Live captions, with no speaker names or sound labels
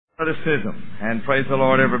Brother Sism, and praise the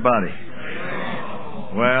Lord, everybody.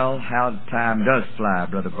 Well, how time does fly,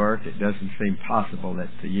 Brother Burt. It doesn't seem possible that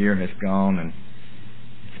the year has gone, and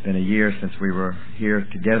it's been a year since we were here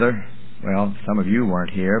together. Well, some of you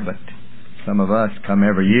weren't here, but some of us come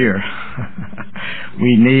every year.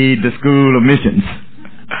 We need the School of Missions.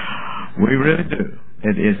 We really do.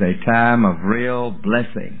 It is a time of real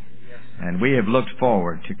blessing, and we have looked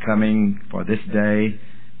forward to coming for this day,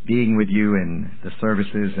 being with you in the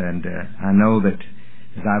services, and I know that,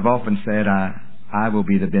 as I've often said, I will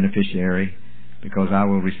be the beneficiary because I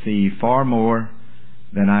will receive far more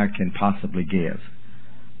than I can possibly give.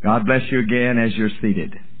 God bless you again as you're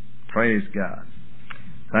seated. Praise God.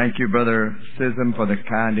 Thank you, Brother Sism, for the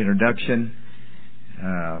kind introduction.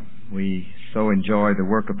 We so enjoy the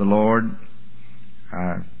work of the Lord.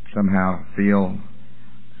 I somehow feel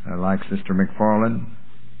like Sister McFarland,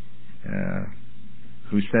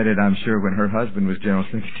 who said it, I'm sure, when her husband was General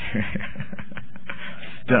Secretary.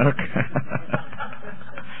 Stuck.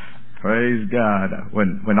 Praise God.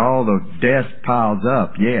 When all the death piles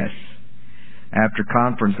up, yes. After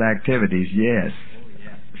conference activities, yes.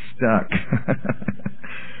 Stuck.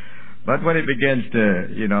 But when it begins to,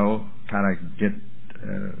 kind of get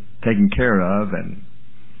taken care of,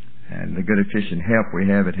 and the good efficient help we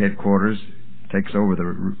have at headquarters takes over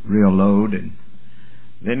the real load, and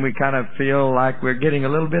then we kind of feel like we're getting a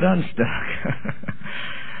little bit unstuck.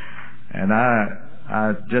 And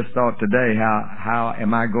I just thought today, how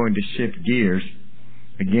am I going to shift gears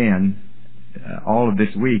again? All of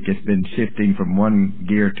this week it's been shifting from one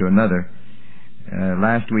gear to another.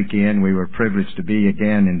 Last weekend we were privileged to be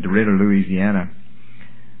again in DeRidder, Louisiana,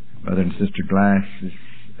 Brother and Sister Glass's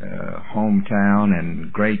hometown,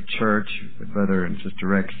 and great church with Brother and Sister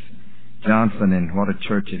Rex Johnson, and what a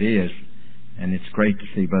church it is. And it's great to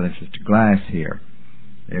see Brother and Sister Glass here.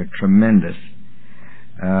 They're tremendous.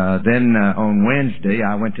 Then on Wednesday,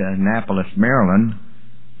 I went to Annapolis, Maryland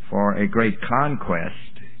for a great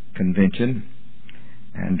conquest convention.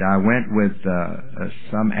 And I went with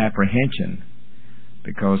some apprehension,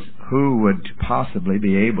 because who would possibly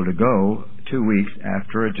be able to go 2 weeks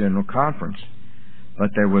after a general conference?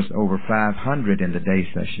 But there was over 500 in the day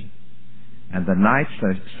session. And the night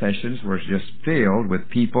sessions were just filled with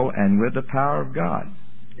people and with the power of God.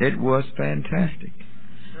 It was fantastic.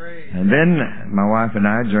 And then my wife and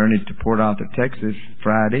I journeyed to Port Arthur, Texas,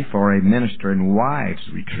 Friday for a minister and wives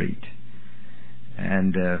retreat.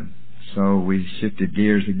 And so we shifted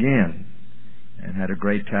gears again and had a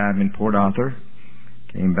great time in Port Arthur.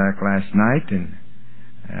 Came back last night,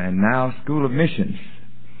 and now School of Missions.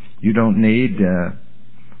 You don't need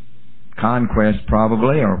Conquest,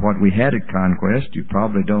 probably, or what we had at Conquest. You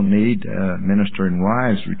probably don't need Minister and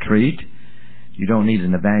Wives retreat. You don't need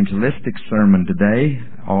an evangelistic sermon today.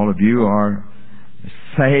 All of you are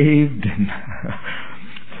saved and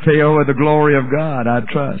filled with the glory of God, I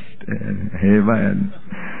trust. Amen.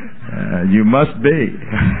 You must be.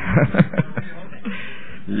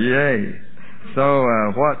 Yay. So,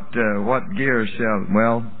 what gear shall,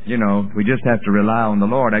 we just have to rely on the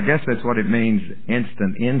Lord. I guess that's what it means,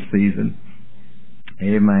 instant in season.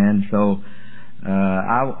 Amen. So,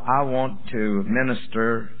 I want to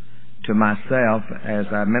minister to myself as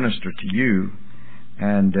I minister to you.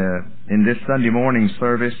 And, in this Sunday morning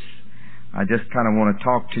service, I just kind of want to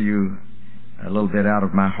talk to you a little bit out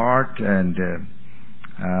of my heart, and,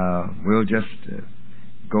 we'll just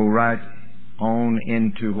go right on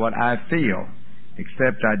into what I feel.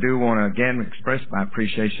 Except I do want to again express my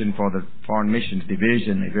appreciation for the Foreign Missions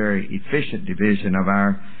Division, a very efficient division of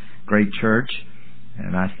our great church.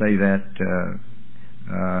 And I say that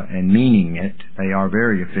and meaning it. They are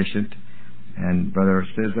very efficient. And Brother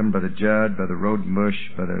Sism, Brother Judd, Brother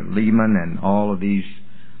Rodenbush, Brother Lehman, and all of these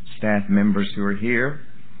staff members who are here.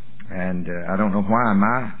 And I don't know why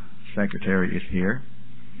my secretary is here.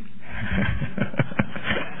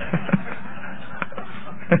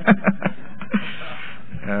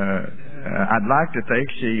 I'd like to think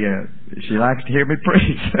she likes to hear me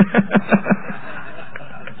preach.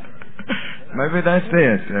 Maybe that's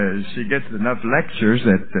it. She gets enough lectures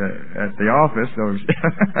at the office, so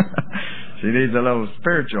she needs a little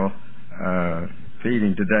spiritual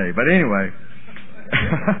feeding today. But anyway,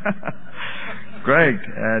 great,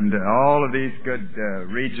 and all of these good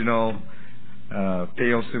regional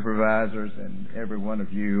field supervisors and every one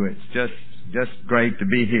of you. It's just great to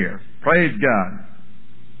be here. Praise God.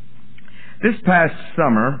 This past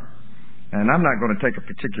summer, and I'm not going to take a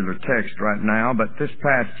particular text right now, but this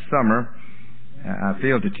past summer, I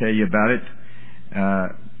feel to tell you about it.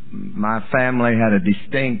 My family had a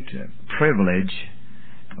distinct privilege,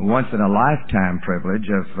 once in a lifetime privilege,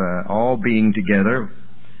 of all being together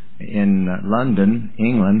in London,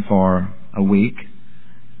 England, for a week.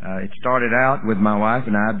 It started out with my wife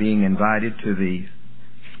and I being invited to the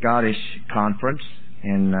Scottish conference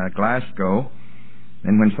in Glasgow.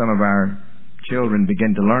 And when some of our children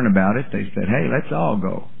began to learn about it, they said, "Hey, let's all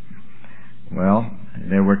go." Well,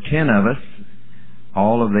 there were 10 of us,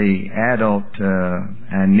 all of the adult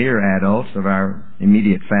and near adults of our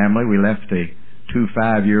immediate family. We left the 2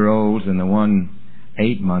 5-year-olds and the 1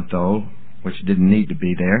 8-month-old, which didn't need to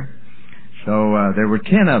be there. So there were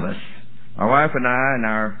 10 of us, my wife and I and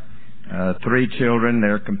our 3 children,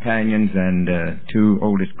 their companions, and 2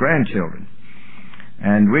 oldest grandchildren.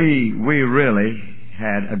 And we really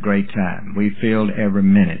had a great time. We filled every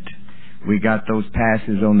minute. We got those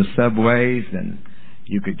passes on the subways, and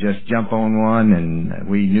you could just jump on one, and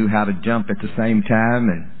we knew how to jump at the same time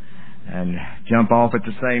and jump off at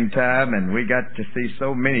the same time, and we got to see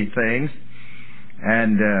so many things.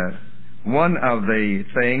 And one of the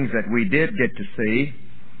things that we did get to see,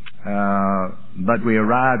 but we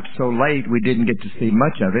arrived so late we didn't get to see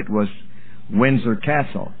much of it, was Windsor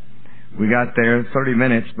Castle. We got there 30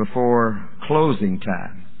 minutes before closing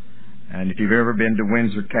time. And if you've ever been to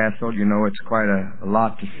Windsor Castle, you know it's quite a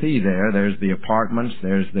lot to see there. There's the apartments,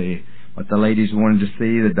 there's what the ladies wanted to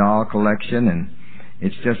see, the doll collection, and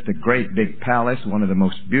it's just a great big palace, one of the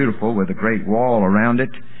most beautiful, with a great wall around it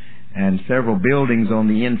and several buildings on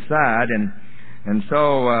the inside. And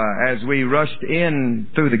so as we rushed in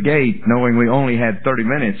through the gate, knowing we only had 30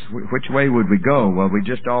 minutes, which way would we go? Well, we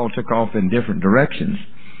just all took off in different directions.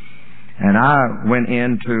 And I went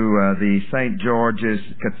into the St. George's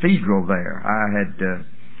Cathedral there. I had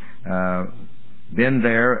been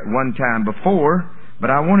there one time before,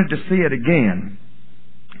 but I wanted to see it again.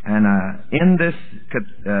 And in this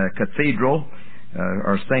cathedral,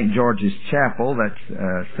 or St. George's Chapel, that's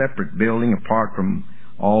a separate building apart from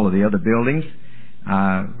all of the other buildings,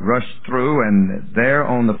 I rushed through, and there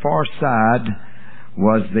on the far side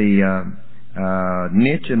was the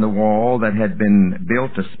niche in the wall that had been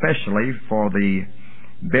built especially for the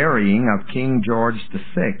burying of King George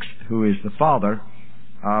VI, who is the father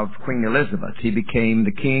of Queen Elizabeth. He became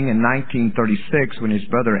the king in 1936 when his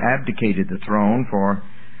brother abdicated the throne for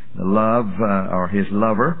the love or his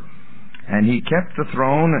lover, and he kept the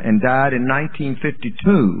throne and died in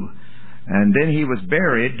 1952. And then he was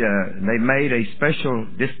buried. They made a special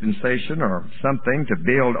dispensation or something to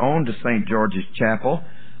build onto St. George's Chapel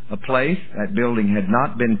a place. That building had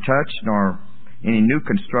not been touched nor any new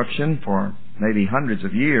construction for maybe hundreds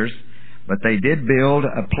of years, but they did build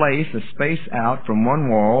a place, a space out from one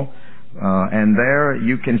wall, and there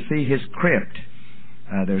you can see his crypt.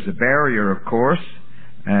 There's a barrier, of course,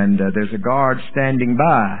 and there's a guard standing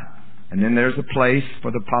by, and then there's a place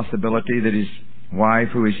for the possibility that his wife,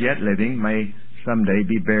 who is yet living, may someday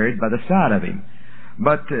be buried by the side of him.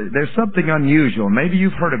 But there's something unusual. Maybe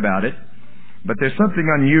you've heard about it. But there's something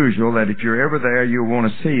unusual that if you're ever there, you'll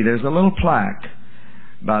want to see. There's a little plaque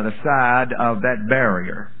by the side of that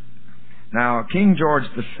barrier. Now, King George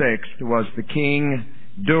VI was the king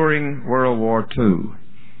during World War II,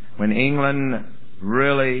 when England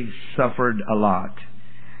really suffered a lot.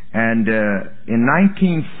 And in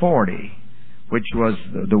 1940, which was,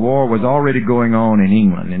 the war was already going on in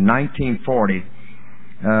England. In 1940,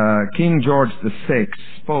 King George VI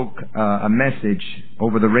spoke a message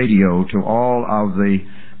over the radio to all of the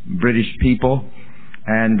British people.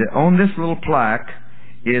 And on this little plaque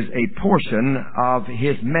is a portion of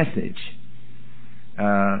his message.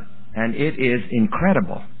 And it is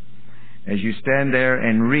incredible. As you stand there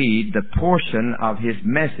and read the portion of his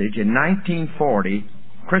message in 1940,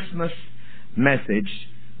 Christmas message,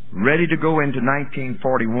 ready to go into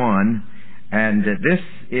 1941, and this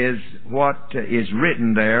is what is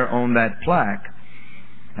written there on that plaque.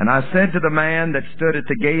 And I said to the man that stood at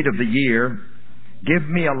the gate of the year, "Give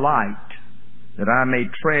me a light, that I may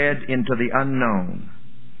tread into the unknown."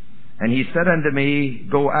 And he said unto me,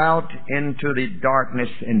 "Go out into the darkness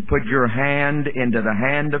and put your hand into the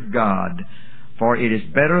hand of God, for it is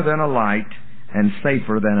better than a light and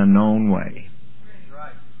safer than a known way."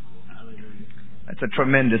 That's a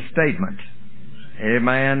tremendous statement.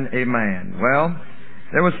 Amen, amen. Well,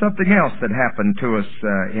 there was something else that happened to us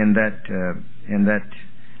in that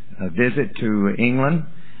visit to England.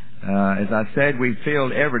 As I said, we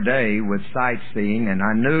filled every day with sightseeing, and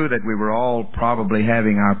I knew that we were all probably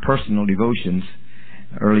having our personal devotions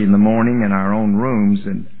early in the morning in our own rooms,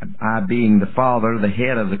 and I being the father, the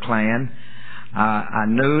head of the clan, I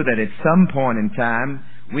knew that at some point in time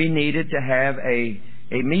we needed to have a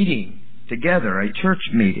meeting together, a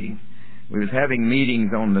church meeting. We was having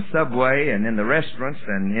meetings on the subway and in the restaurants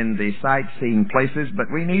and in the sightseeing places, but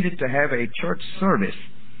we needed to have a church service.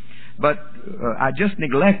 but I just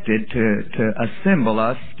neglected to assemble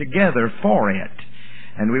us together for it.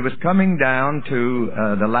 And we was coming down to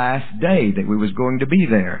the last day that we was going to be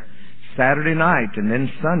there. Saturday night, and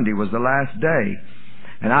then Sunday was the last day.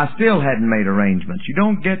 And I still hadn't made arrangements. You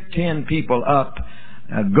don't get 10 people up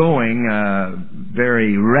going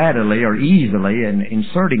very readily or easily and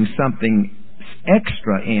inserting something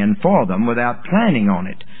extra in for them without planning on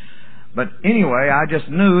it. But anyway, I just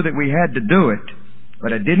knew that we had to do it,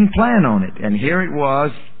 but I didn't plan on it. And here it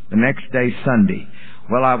was the next day, Sunday.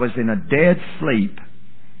 Well, I was in a dead sleep.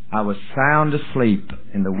 I was sound asleep.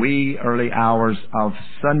 In the wee early hours of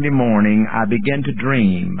Sunday morning, I began to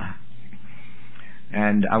dream.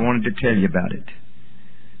 And I wanted to tell you about it.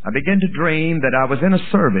 I began to dream that I was in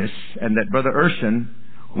a service and that Brother Urshan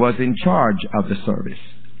was in charge of the service.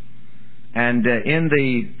 And in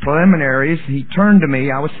the preliminaries, he turned to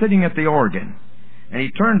me. I was sitting at the organ. And he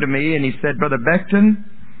turned to me and he said, Brother Beckton,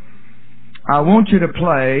 I want you to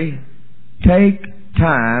play Take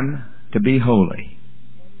Time to Be Holy.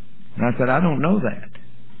 And I said, I don't know that.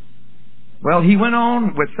 Well, he went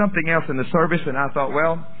on with something else in the service, and I thought,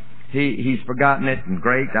 well, he's forgotten it, and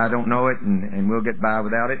great, I don't know it, and we'll get by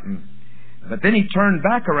without it. But then he turned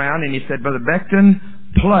back around and he said, Brother Beckton,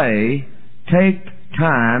 play Take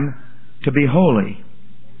Time to Be Holy.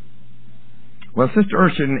 Well, Sister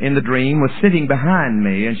Urshan in the dream was sitting behind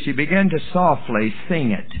me, and she began to softly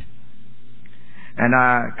sing it. And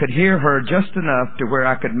I could hear her just enough to where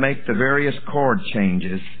I could make the various chord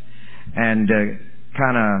changes and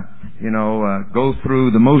kind of, go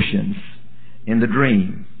through the motions in the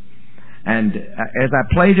dream. And as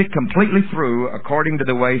I played it completely through, according to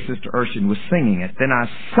the way Sister Urshan was singing it, then I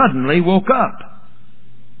suddenly woke up.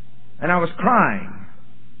 And I was crying.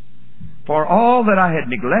 For all that I had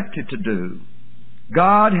neglected to do,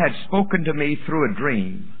 God had spoken to me through a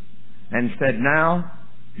dream and said, now,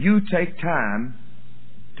 you take time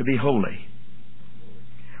to be holy.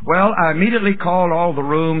 Well, I immediately called all the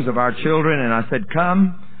rooms of our children and I said,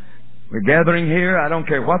 come, we're gathering here. I don't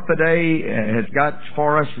care what the day has got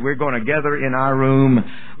for us. We're going to gather in our room.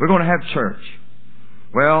 We're going to have church.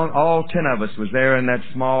 Well, all 10 of us was there in that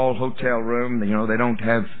small hotel room. You know, they don't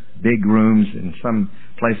have big rooms in some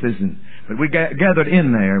places. But we gathered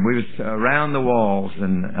in there. We was around the walls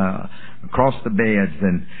and across the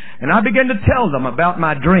beds. And I began to tell them about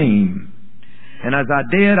my dream. And as I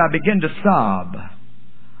did, I began to sob.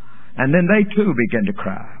 And then they too began to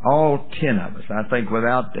cry. All 10 of us, I think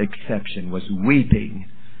without exception, was weeping.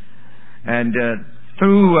 And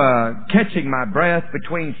through catching my breath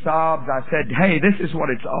between sobs, I said, hey, this is what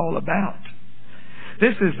it's all about.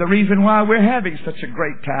 This is the reason why we're having such a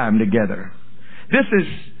great time together.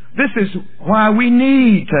 This is why we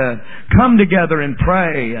need to come together and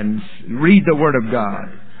pray and read the Word of God.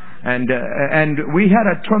 And we had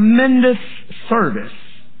a tremendous service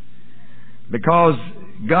because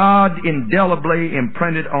God indelibly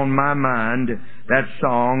imprinted on my mind that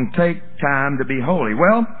song, Take Time to Be Holy.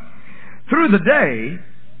 Well, through the day,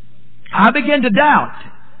 I began to doubt,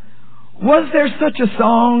 was there such a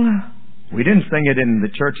song? We didn't sing it in the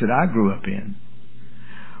church that I grew up in.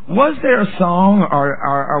 Was there a song,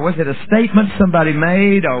 or was it a statement somebody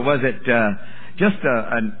made, or was it just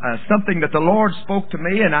something that the Lord spoke to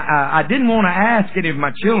me? And I didn't want to ask any of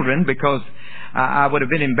my children because I would have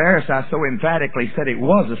been embarrassed. I so emphatically said it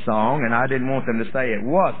was a song, and I didn't want them to say it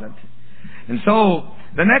wasn't. And so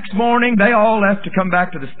the next morning, they all left to come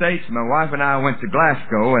back to the States. My wife and I went to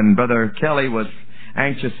Glasgow, and Brother Kelly was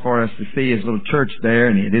anxious for us to see his little church there,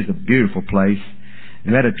 and it is a beautiful place.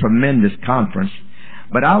 We had a tremendous conference.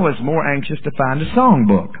 But I was more anxious to find a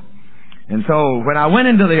songbook. And so when I went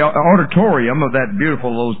into the auditorium of that beautiful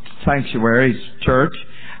little sanctuary church,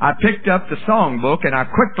 I picked up the songbook and I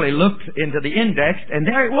quickly looked into the index, and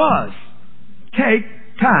there it was. Take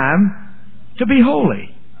time to be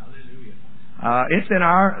holy. It's in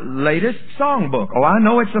our latest songbook. Oh, I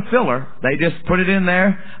know it's a filler. They just put it in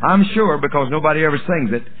there, I'm sure, because nobody ever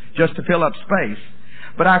sings it, just to fill up space.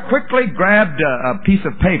 But I quickly grabbed a piece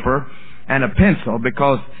of paper and a pencil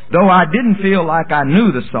because though I didn't feel like I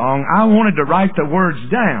knew the song, I wanted to write the words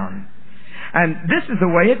down. And this is the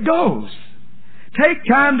way it goes. Take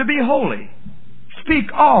time to be holy.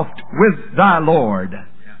 Speak oft with thy Lord.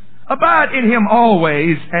 Abide in Him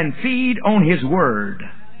always and feed on His word.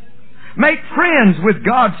 Make friends with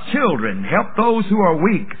God's children. Help those who are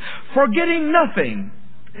weak, forgetting nothing,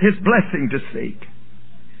 His blessing to seek.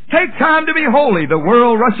 Take time to be holy. The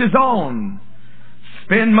world rushes on.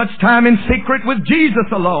 Spend much time in secret with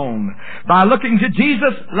Jesus alone. By looking to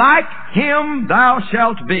Jesus, like Him thou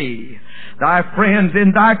shalt be. Thy friends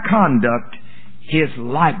in thy conduct His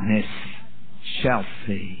likeness shall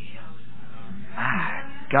see. My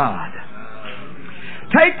God.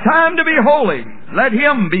 Take time to be holy. Let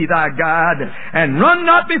Him be thy guide, and run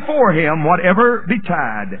not before Him, whatever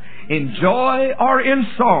betide. In joy or in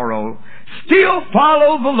sorrow, still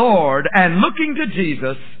follow the Lord, and looking to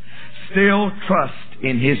Jesus, still trust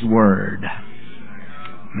in His Word.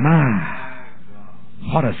 My,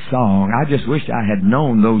 what a song. I just wish I had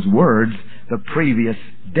known those words the previous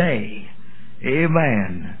day.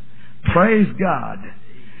 Amen. Praise God.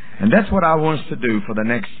 And that's what I want us to do for the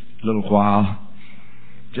next little while.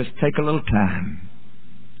 Just take a little time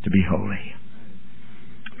to be holy.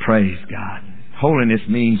 Praise God. Holiness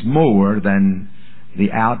means more than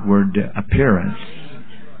the outward appearance.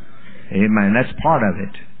 Amen. That's part of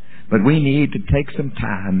it. But we need to take some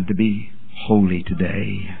time to be holy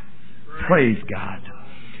today. Praise God.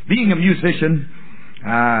 Being a musician,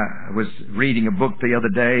 I was reading a book the other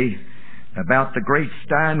day about the great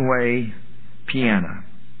Steinway piano.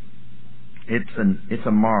 It's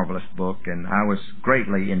a marvelous book, and I was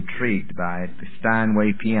greatly intrigued by it, the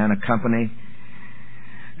Steinway Piano Company.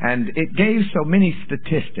 And it gave so many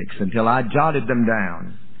statistics until I jotted them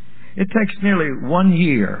down. It takes nearly 1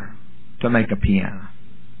 year to make a piano.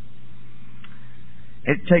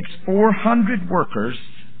 It takes 400 workers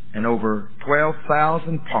and over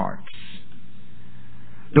 12,000 parts.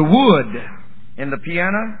 The wood in the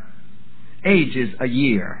piano ages a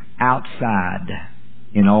year outside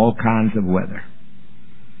in all kinds of weather.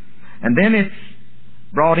 And then it's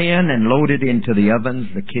brought in and loaded into the ovens,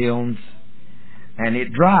 the kilns, and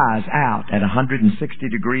it dries out at 160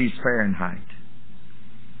 degrees Fahrenheit.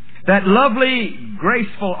 That lovely,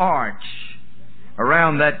 graceful arch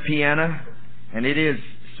around that piano, and it is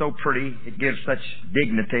so pretty, it gives such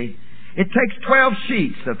dignity. It takes 12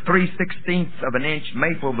 sheets of 3/16 of an inch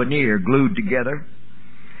maple veneer glued together.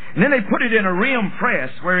 And then they put it in a rim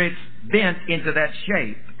press where it's bent into that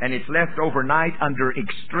shape, and it's left overnight under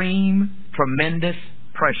extreme, tremendous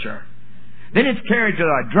pressure. Then it's carried to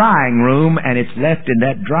a drying room, and it's left in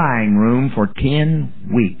that drying room for 10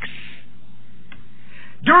 weeks.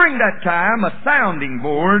 During that time, a sounding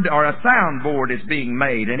board or a soundboard is being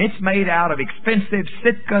made, and it's made out of expensive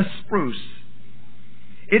Sitka spruce.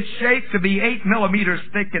 It's shaped to be 8 millimeters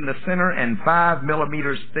thick in the center and 5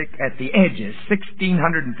 millimeters thick at the edges.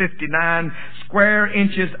 1,659 square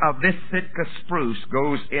inches of this Sitka spruce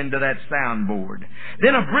goes into that soundboard.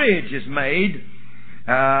 Then a bridge is made,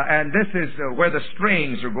 and this is where the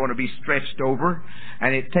strings are going to be stretched over.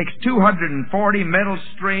 And it takes 240 metal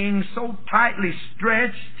strings so tightly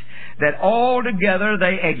stretched that all together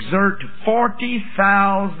they exert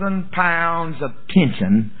 40,000 pounds of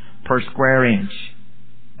tension per square inch.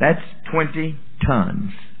 That's 20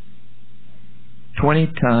 tons. 20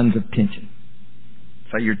 tons of tension.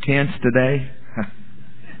 So you're tense today?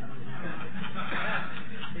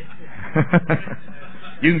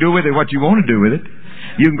 You can do with it what you want to do with it.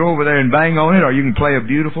 You can go over there and bang on it, or you can play a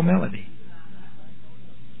beautiful melody.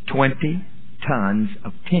 20 tons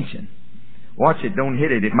of tension. Watch it, don't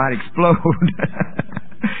hit it. It might explode.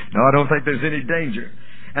 No, I don't think there's any danger.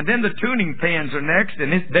 And then the tuning pans are next,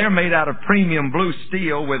 and they're made out of premium blue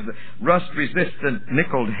steel with rust-resistant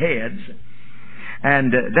nickeled heads.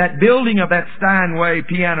 And that building of that Steinway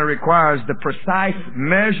piano requires the precise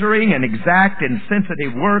measuring and exact and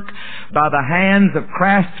sensitive work by the hands of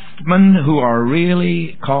craftsmen who are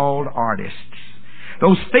really called artists.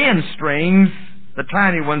 Those thin strings, the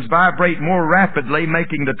tiny ones, vibrate more rapidly,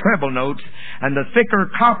 making the treble notes, and the thicker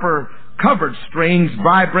copper-covered strings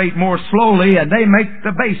vibrate more slowly, and they make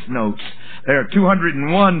the bass notes. There are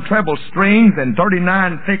 201 treble strings and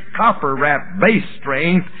 39 thick copper-wrapped bass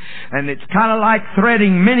strings, and it's kind of like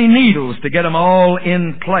threading many needles to get them all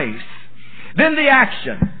in place. Then the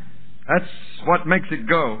action. That's what makes it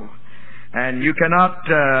go. And you cannot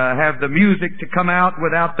have the music to come out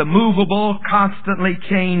without the movable, constantly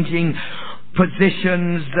changing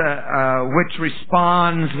positions which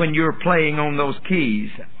responds when you're playing on those keys.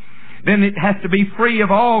 Then it has to be free of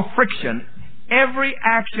all friction. Every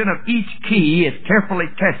action of each key is carefully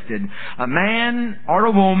tested. A man or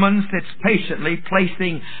a woman sits patiently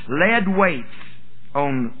placing lead weights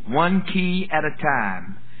on one key at a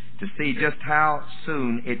time to see just how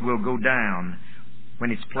soon it will go down when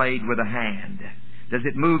it's played with a hand. Does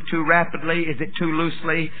it move too rapidly? Is it too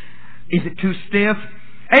loosely? Is it too stiff?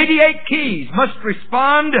 88 keys must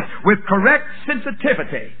respond with correct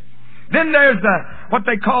sensitivity. Then there's what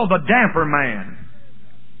they call the damper man.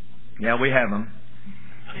 Yeah, we have them.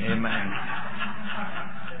 Amen.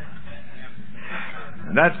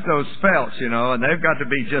 That's those felts, and they've got to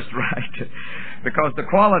be just right. Because the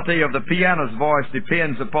quality of the piano's voice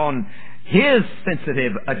depends upon his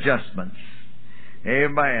sensitive adjustments.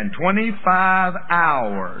 Amen. 25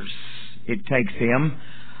 hours it takes him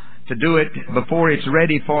to do it before it's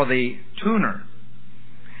ready for the tuner.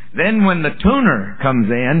 Then when the tuner comes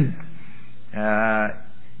in,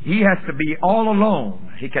 he has to be all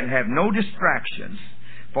alone. He can have no distractions,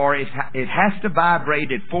 for it has to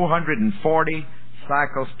vibrate at 440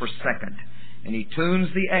 cycles per second. And he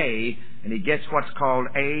tunes the A, and he gets what's called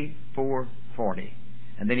A440.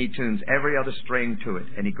 And then he tunes every other string to it,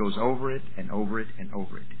 and he goes over it and over it and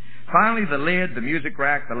over it. Finally, the lid, the music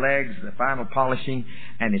rack, the legs, the final polishing,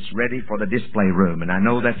 and it's ready for the display room. And I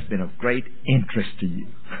know that's been of great interest to you.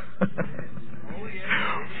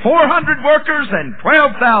 400 workers and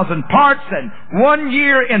 12,000 parts and 1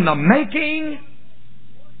 year in the making.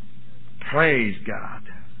 Praise God.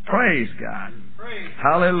 Praise God.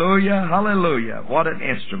 Hallelujah, hallelujah. What an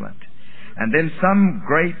instrument. And then some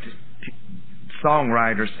great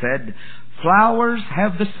songwriter said, flowers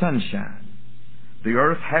have the sunshine, the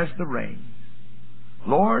earth has the rain.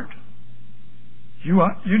 Lord, you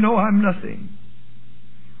know I'm nothing.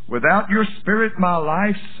 Without your Spirit, my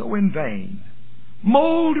life's so in vain.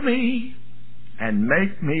 Mold me and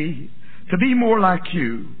make me to be more like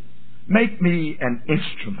you. Make me an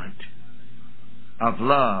instrument of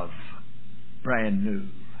love, brand new.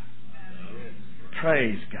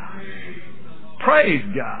 Praise God. Praise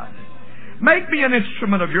God. Make me an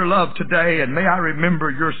instrument of your love today, and may I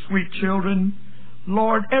remember your sweet children.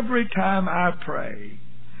 Lord, every time I pray,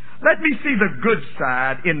 let me see the good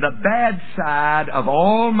side in the bad side of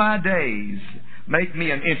all my days. Make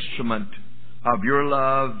me an instrument of your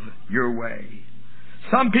love, your way.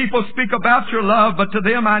 Some people speak about your love, but to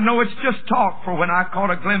them I know it's just talk, for when I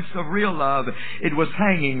caught a glimpse of real love, it was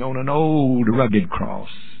hanging on an old rugged cross.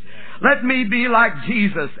 Let me be like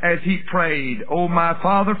Jesus as he prayed, oh my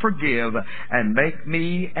Father, forgive and make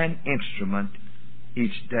me an instrument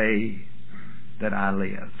each day that I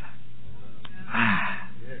live.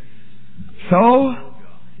 So,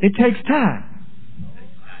 it takes time.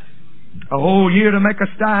 A whole year to make a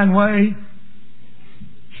Steinway,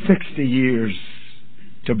 60 years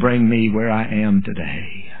to bring me where I am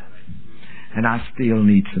today. And I still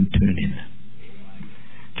need some tuning.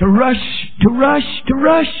 To rush.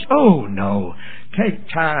 Oh no. Take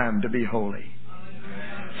time to be holy.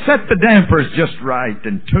 Set the dampers just right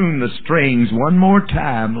and tune the strings one more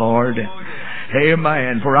time, Lord.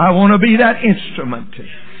 Amen. For I want to be that instrument.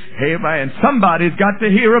 Amen. Somebody's got to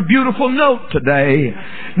hear a beautiful note today.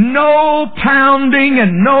 No pounding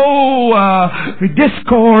and no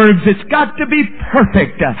discords. It's got to be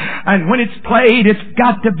perfect. And when it's played, it's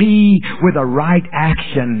got to be with a right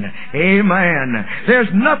action. Amen. There's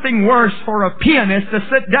nothing worse for a pianist to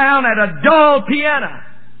sit down at a dull piano.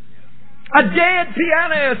 A dead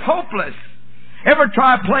piano is hopeless. Ever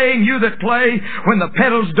try playing, you that play, when the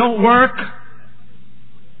pedals don't work?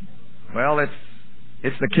 Well,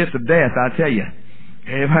 it's the kiss of death, I tell you.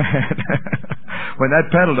 Amen. When that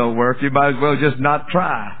pedal don't work, you might as well just not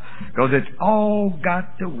try, because it's all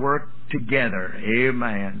got to work together.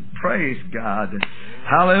 Amen. Praise God.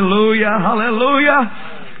 Hallelujah. Hallelujah.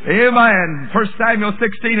 Amen. 1 Samuel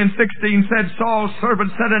 16:16 said, Saul's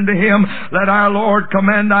servant said unto him, Let our Lord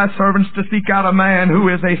command thy servants to seek out a man who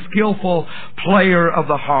is a skillful player of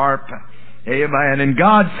the harp. Amen. And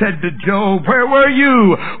God said to Job, Where were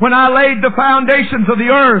you when I laid the foundations of the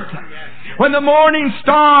earth? When the morning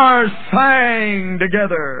stars sang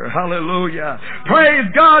together. Hallelujah. Praise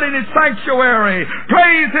God in His sanctuary.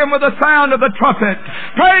 Praise Him with the sound of the trumpet.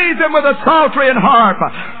 Praise Him with the psaltery and harp.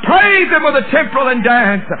 Praise Him with the timbrel and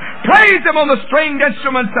dance. Praise Him on the stringed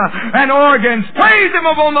instruments and organs. Praise Him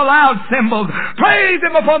upon the loud cymbals. Praise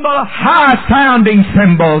Him upon the high sounding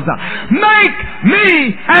cymbals. Make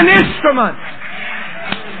me an instrument.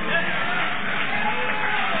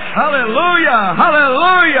 Hallelujah!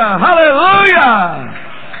 Hallelujah!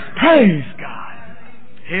 Hallelujah! Praise God.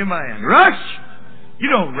 Amen. Rush? You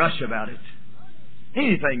don't rush about it.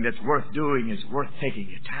 Anything that's worth doing is worth taking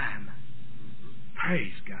your time.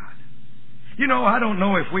 Praise God. You know, I don't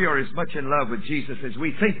know if we are as much in love with Jesus as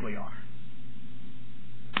we think we are.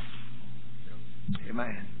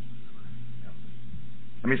 Amen.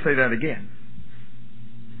 Let me say that again.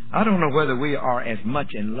 I don't know whether we are as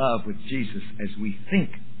much in love with Jesus as we think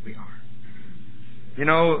we are. You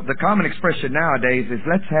know, the common expression nowadays is,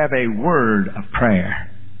 let's have a word of prayer.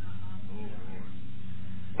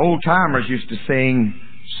 Old timers used to sing,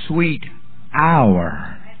 sweet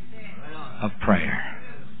hour of prayer.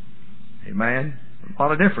 Amen. A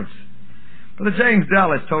lot of difference. Brother James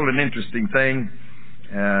Dallas told an interesting thing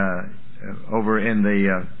over in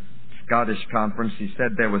the Scottish conference. He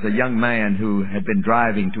said there was a young man who had been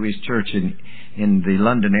driving to his church in the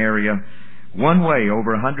London area one way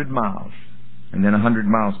over 100 miles, and then 100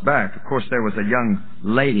 miles back. Of course, there was a young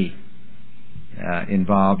lady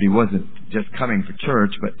involved. He wasn't just coming for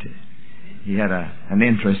church, but he had an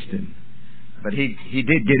interest in. But he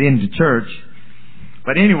did get into church.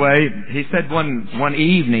 But anyway, he said one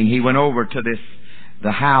evening he went over to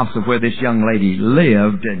the house of where this young lady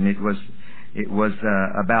lived, and it was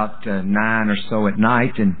about 9 or so at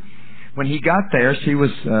night. And when he got there, she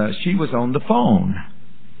was on the phone.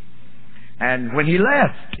 And when he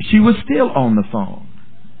left, she was still on the phone.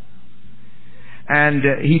 And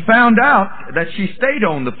he found out that she stayed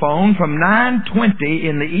on the phone from 9:20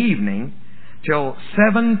 in the evening till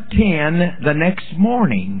 7:10 the next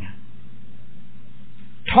morning,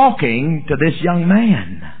 talking to this young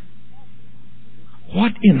man.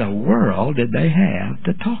 What in the world did they have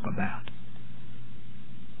to talk about?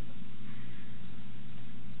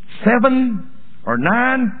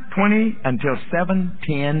 9:20 until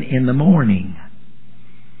 7:10 in the morning.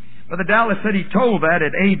 Brother Dallas said he told that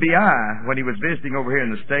at ABI when he was visiting over here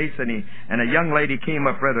in the States, and a young lady came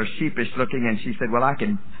up rather sheepish looking, and she said, "Well, I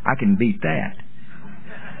can beat that."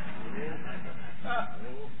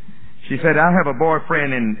 She said, "I have a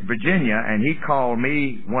boyfriend in Virginia, and he called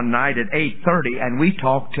me one night at 8:30, and we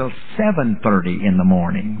talked till 7:30 in the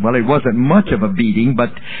morning." Well, it wasn't much of a beating,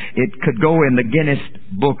 but it could go in the Guinness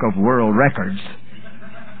Book of World Records.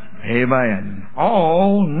 Amen.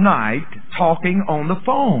 All night talking on the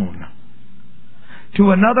phone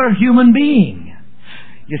to another human being.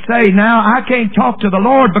 You say, "Now, I can't talk to the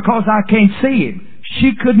Lord because I can't see Him."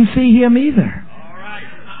 She couldn't see Him either.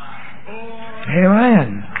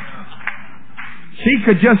 Amen. She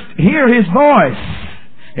could just hear His voice.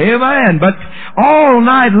 Amen. But all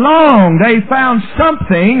night long they found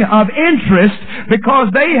something of interest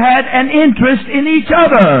because they had an interest in each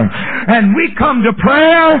other. And we come to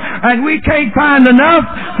prayer and we can't find enough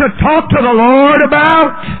to talk to the Lord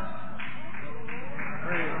about.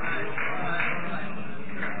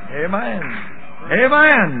 Amen.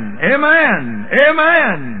 Amen. Amen.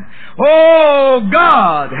 Amen. Oh,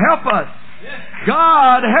 God, help us.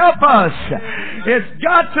 God help us. It's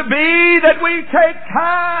got to be that we take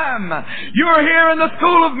time. You're here in the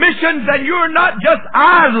School of Missions and you're not just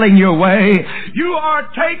idling your way. You are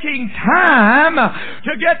taking time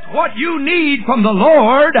to get what you need from the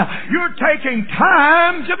Lord. You're taking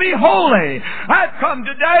time to be holy. I've come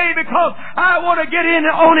today because I want to get in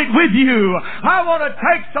on it with you. I want to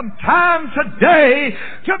take some time today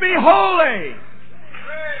to be holy.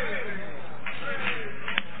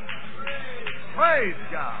 Praise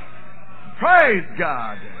God. Praise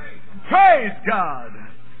God. Praise God.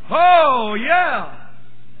 Oh, yeah.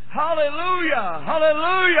 Hallelujah.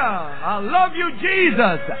 Hallelujah. I love you,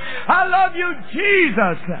 Jesus. I love you,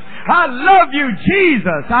 Jesus. I love you,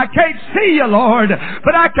 Jesus. I can't see you, Lord,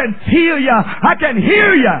 but I can feel you. I can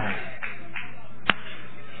hear you.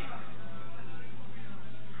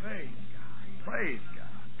 Praise God. Praise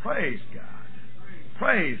God. Praise God.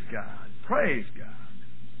 Praise God. Praise God.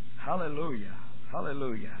 Hallelujah.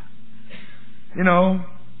 Hallelujah. You know,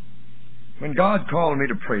 when God called me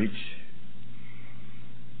to preach,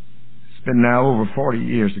 it's been now over 40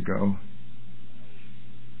 years ago,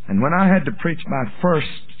 and when I had to preach my first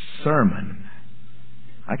sermon,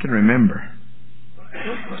 I can remember.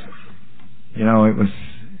 You know, it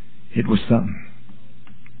was something.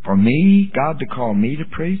 For me, God to call me to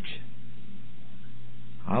preach,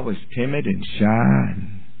 I was timid and shy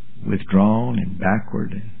and withdrawn and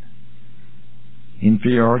backward and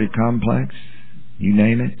inferiority complex, you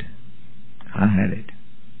name it, I had it.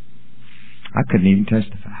 I couldn't even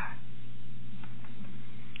testify.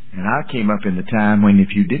 And I came up in the time when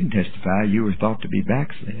if you didn't testify, you were thought to be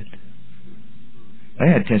backslid. They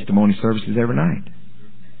had testimony services every night.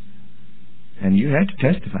 And you had to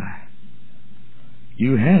testify.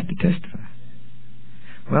 You had to testify.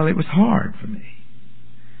 Well, it was hard for me.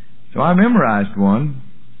 So I memorized one,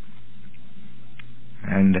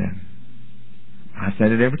 and I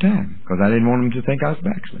said it every time because I didn't want them to think I was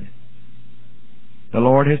backslid. The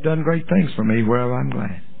Lord has done great things for me, whereof I'm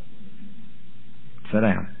glad. Sit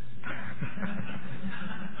down.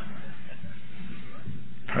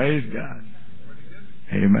 Praise God.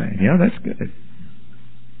 Amen. Yeah, that's good.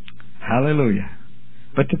 Hallelujah.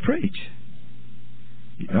 But to preach,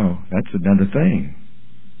 you know, that's another thing.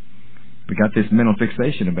 We got this mental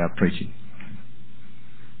fixation about preaching.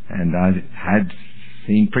 And I had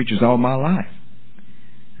seen preachers all my life.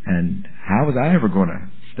 And how was I ever going to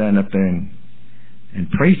stand up there and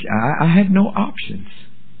preach? I had no options.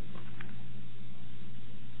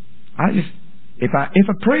 If I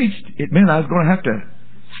preached, it meant I was going to have to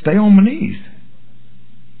stay on my knees.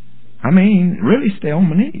 I mean, really stay on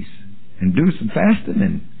my knees. and do some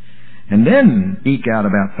fasting and then eke out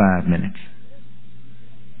about 5 minutes.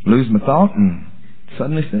 Lose my thought and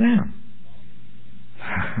suddenly sit down.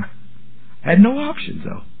 Had no options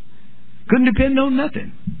though. Couldn't depend on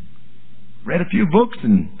nothing. Read a few books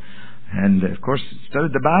and of course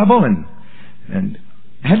studied the Bible and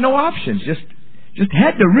had no options. Just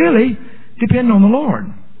had to really depend on the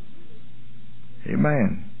Lord.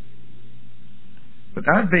 Amen. But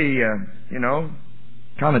I'd be,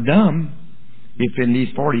 kind of dumb if in these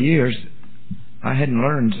 40 years I hadn't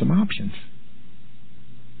learned some options.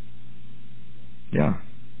 Yeah.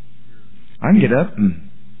 I can get up and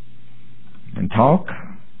talk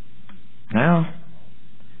now,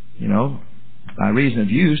 by reason of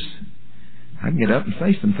use. I can get up and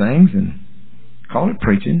say some things and call it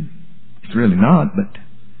preaching. It's really not, but,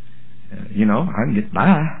 I can get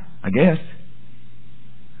by, I guess.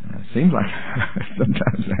 Seems like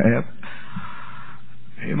sometimes I have.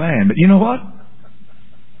 Amen. But you know what?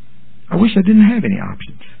 I wish I didn't have any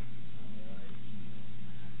options.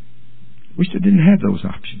 Wish I didn't have those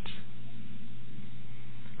options.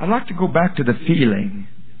 I'd like to go back to the feeling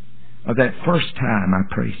of that first time I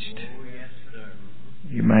preached.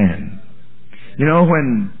 Amen.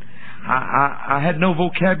 When I had no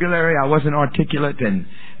vocabulary, I wasn't articulate, and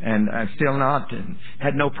still not, and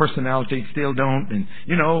had no personality, still don't, and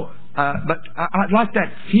but I'd like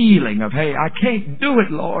that feeling of, hey, I can't do it,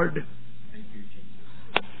 Lord.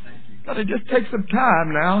 Gotta just take some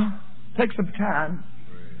time now. Take some time.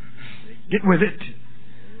 Get with it.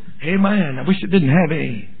 Amen. I wish I didn't have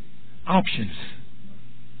any options.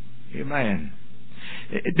 Amen.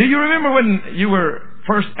 Do you remember when you were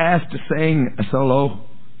first asked to sing a solo?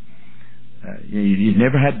 You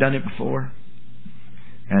never had done it before.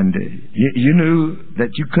 And you knew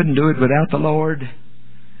that you couldn't do it without the Lord.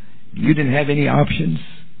 You didn't have any options.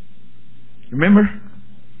 Remember?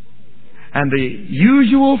 And the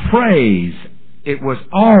usual phrase, it was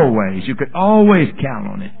always, you could always count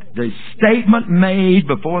on it. The statement made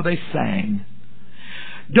before they sang,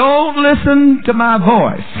 don't listen to my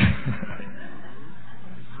voice.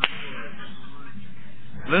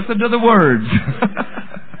 Listen to the words.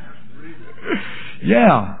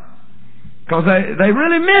 Yeah. Because they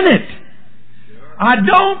really meant it. I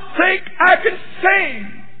don't think I can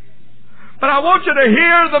sing, but I want you to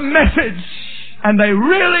hear the message. And they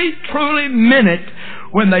really, truly meant it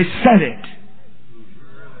when they said it.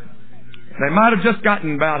 They might have just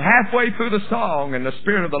gotten about halfway through the song and the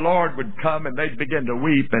Spirit of the Lord would come and they'd begin to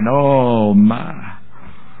weep, and oh my,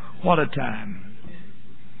 what a time.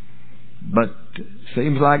 But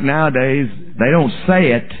seems like nowadays they don't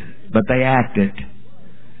say it, but they act it.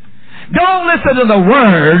 Don't listen to the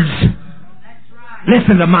words.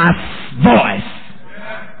 Listen to my voice.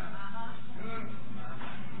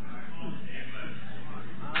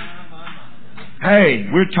 Hey,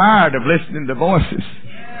 we're tired of listening to voices.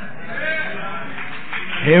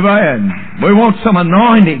 Amen. We want some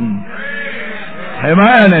anointing.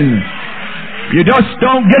 Amen. And you just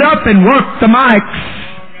don't get up and work the mics.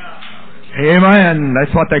 Amen.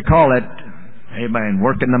 That's what they call it. Amen.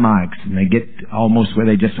 Working the mics. And they get almost where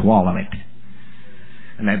they just swallow it.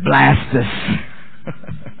 And they blast us.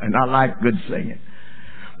 And I like good singing.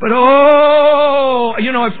 But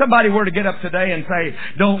if somebody were to get up today and say,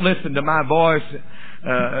 don't listen to my voice,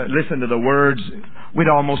 listen to the words, we'd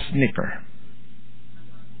almost snicker.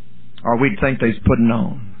 Or we'd think they's putting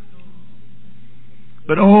on.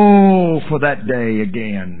 But for that day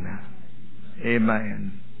again.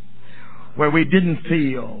 Amen. Where we didn't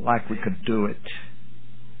feel like we could do it.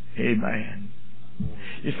 Amen.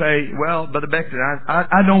 You say, well, Brother Beckton,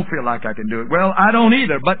 I don't feel like I can do it. Well, I don't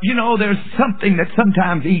either. But, there's something that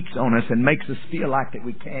sometimes eats on us and makes us feel like that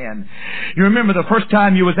we can. You remember the first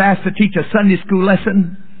time you was asked to teach a Sunday school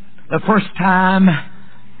lesson? The first time.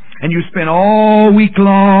 And you spent all week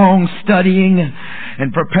long studying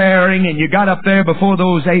and preparing, and you got up there before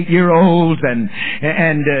those 8-year-olds, and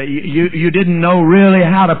you didn't know really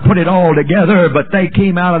how to put it all together, but they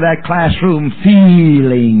came out of that classroom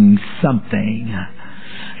feeling something.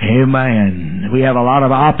 Amen. We have a lot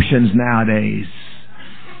of options nowadays.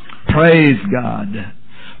 Praise God.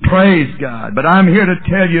 Praise God. But I'm here to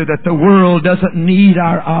tell you that the world doesn't need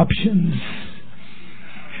our options.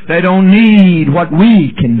 They don't need what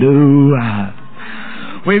we can do.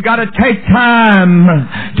 We've got to take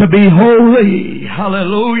time to be holy.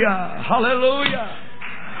 Hallelujah. Hallelujah.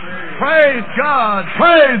 Praise God.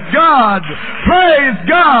 Praise God. Praise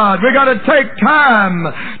God. We've got to take time.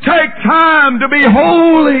 Take time to be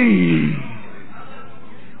holy.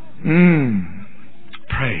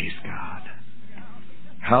 Praise God.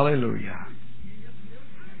 Hallelujah.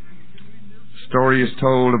 story is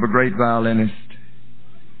told of a great violinist.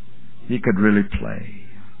 He could really play.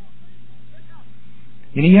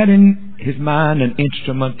 And he had in his mind an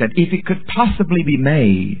instrument that if it could possibly be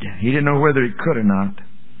made, he didn't know whether it could or not,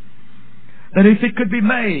 that if it could be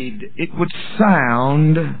made, it would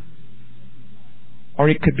sound, or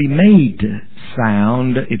it could be made to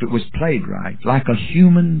sound, if it was played right, like a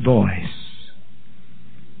human voice.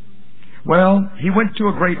 Well, he went to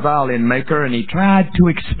a great violin maker and he tried to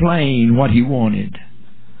explain what he wanted.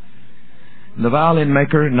 The violin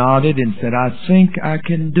maker nodded and said, "I think I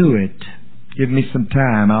can do it. Give me some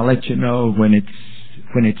time. I'll let you know when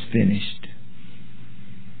it's finished."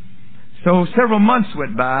 So several months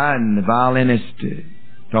went by, and the violinist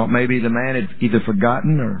thought maybe the man had either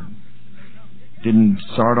forgotten or didn't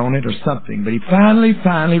start on it or something. But he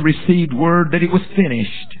finally received word that it was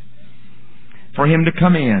finished for him to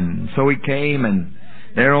come in. So he came, and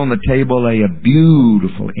there on the table lay a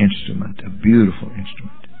beautiful instrument.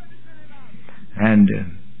 And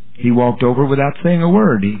he walked over without saying a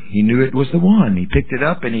word. He knew it was the one. He picked it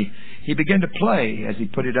up and he began to play as he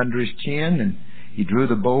put it under his chin, and he drew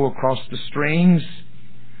the bow across the strings.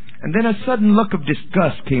 And then a sudden look of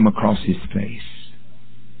disgust came across his face.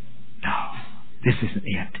 No, this isn't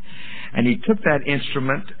it. And he took that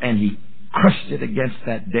instrument and he crushed it against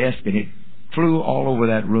that desk, and it flew all over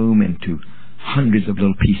that room into hundreds of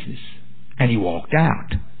little pieces. And he walked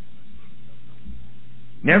out.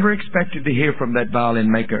 Never expected to hear from that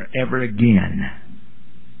violin maker ever again.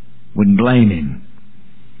 Wouldn't blame him.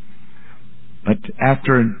 But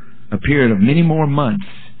after a period of many more months,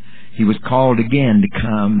 he was called again to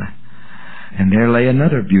come, and there lay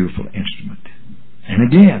another beautiful instrument. And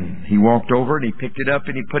again, he walked over and he picked it up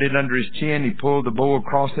and he put it under his chin. He pulled the bow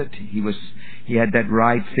across it. He had that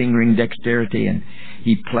right fingering dexterity, and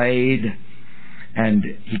he played. And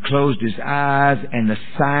he closed his eyes, and the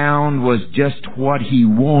sound was just what he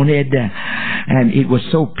wanted. And it was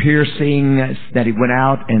so piercing that it went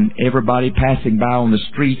out, and everybody passing by on the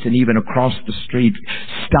streets and even across the street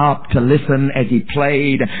stopped to listen as he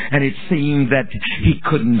played. And it seemed that he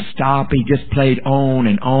couldn't stop. He just played on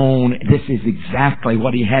and on. This is exactly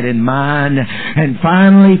what he had in mind. And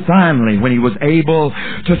finally, when he was able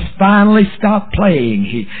to finally stop playing,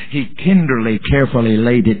 he tenderly, carefully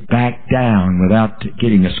laid it back down without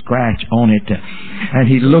getting a scratch on it. And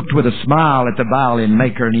he looked with a smile at the violin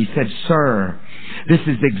maker and he said, "Sir, this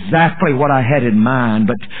is exactly what I had in mind,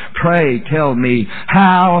 but pray tell me,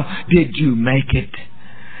 how did you make it?"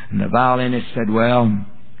 And the violinist said, "Well,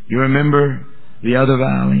 you remember the other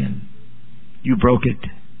violin? You broke it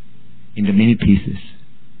into many pieces.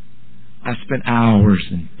 I spent hours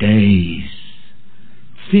and days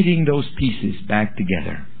fitting those pieces back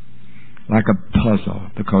together like a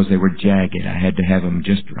puzzle because they were jagged. I had to have them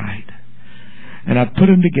just right. And I put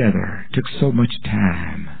them together. It took so much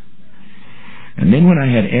time. And then when I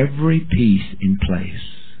had every piece in place,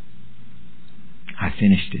 I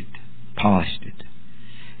finished it, polished it.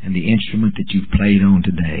 And the instrument that you've played on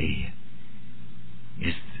today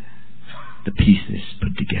is the pieces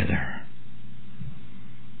put together."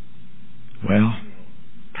 Well,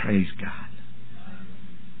 praise God.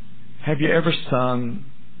 Have you ever sung,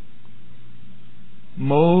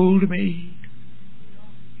 "Mold me,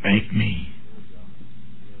 make me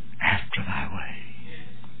after thy way.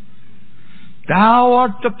 Thou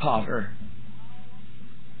art the potter,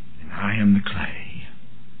 and I am the clay."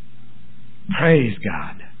 Praise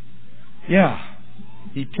God. Yeah.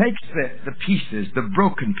 He takes the pieces, the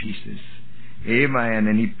broken pieces. Amen.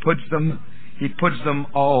 And he puts them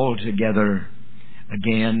all together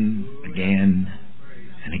again,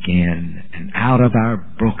 and again. And out of our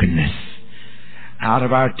brokenness, out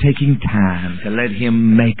of our taking time to let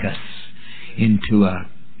him make us into a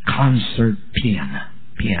concert piano.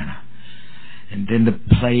 And then the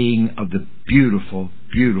playing of the beautiful,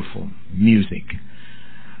 beautiful music.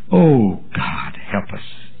 Oh, God, help us.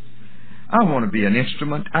 I want to be an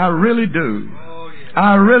instrument. I really do.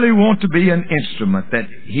 I really want to be an instrument that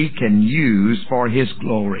he can use for his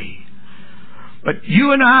glory. But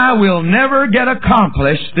you and I will never get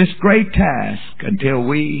accomplished this great task until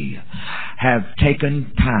we have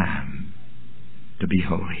taken time to be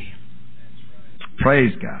holy.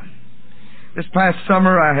 Praise God. This past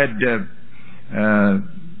summer I had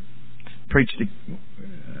preached,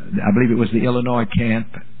 I believe it was the Illinois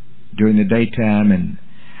camp during the daytime, and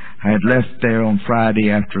I had left there on Friday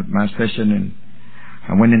after my session, and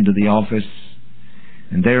I went into the office,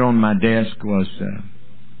 and there on my desk was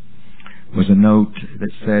a note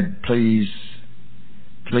that said, please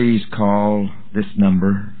call this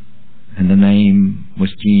number, and the name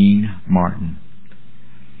was Gene Martin.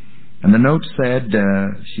 And the note said,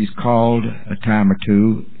 she's called a time or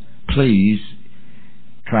two. Please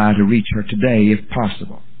try to reach her today if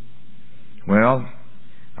possible. Well,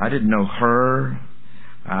 I didn't know her.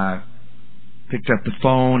 I picked up the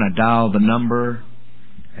phone. I dialed the number,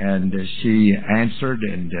 and she answered,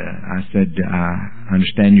 and I said, I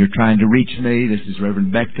understand you're trying to reach me. This is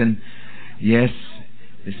Reverend Beckton. Yes,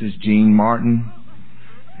 this is Gene Martin.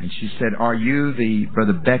 And she said, are you the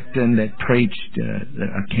Brother Beckton that preached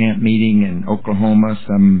a camp meeting in Oklahoma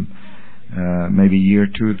some maybe a year or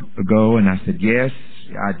two ago? And I said, yes,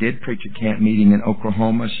 I did preach a camp meeting in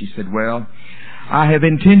Oklahoma. She said, well, I have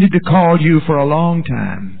intended to call you for a long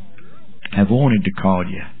time. I've wanted to call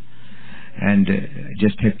you. And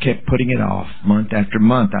just have kept putting it off. Month after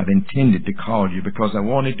month, I've intended to call you because I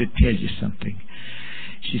wanted to tell you something.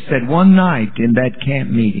 She said, one night in that camp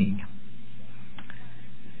meeting,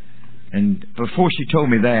 and before she told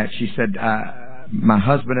me that, she said, my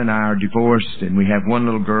husband and I are divorced, and we have one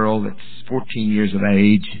little girl that's 14 years of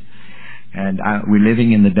age, and we're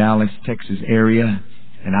living in the Dallas, Texas area,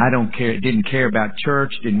 and I didn't care about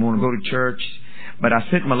church, didn't want to go to church, but I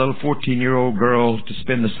sent my little 14-year-old girl to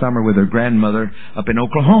spend the summer with her grandmother up in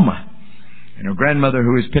Oklahoma. And her grandmother,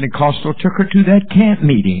 who is Pentecostal, took her to that camp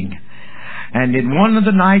meeting. And in one of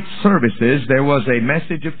the night services, there was a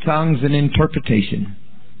message of tongues and interpretation.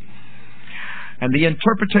 And the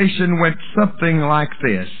interpretation went something like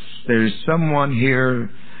this. There's someone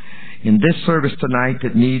here in this service tonight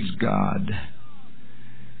that needs God.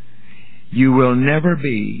 You will never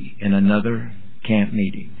be in another camp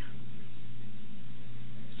meeting.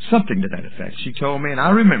 Something to that effect. She told me, and I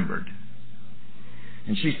remembered.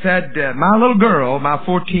 And she said, my little girl, my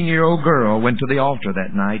 14-year-old girl, went to the altar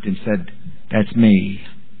that night and said, that's me.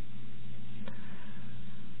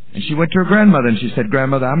 And she went to her grandmother and she said,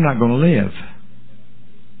 Grandmother, I'm not going to live.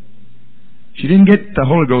 She didn't get the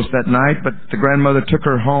Holy Ghost that night, but the grandmother took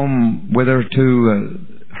her home with her to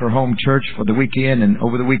her home church for the weekend, and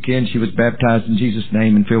over the weekend she was baptized in Jesus'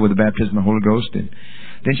 name and filled with the baptism of the Holy Ghost. And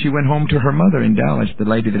then she went home to her mother in Dallas, the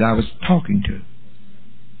lady that I was talking to.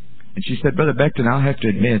 And she said, Brother Beckton, I'll have to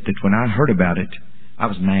admit that when I heard about it, I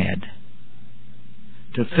was mad.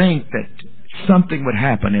 To think that something would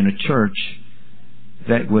happen in a church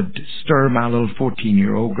that would stir my little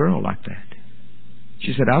 14-year-old girl like that.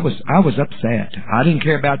 She said, I was upset. I didn't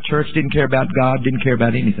care about church, didn't care about God, didn't care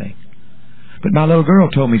about anything. But my little girl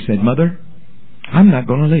told me, said, Mother, I'm not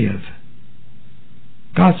going to live.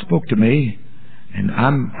 God spoke to me, and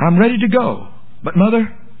I'm ready to go. But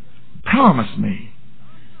Mother, promise me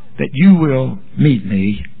that you will meet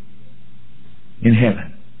me in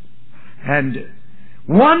heaven. And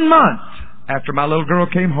 1 month after my little girl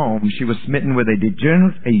came home, she was smitten with a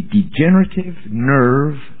degenerative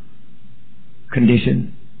nerve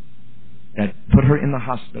condition that put her in the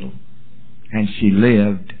hospital, and she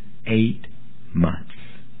lived 8 months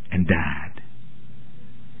and died.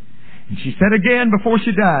 And she said again before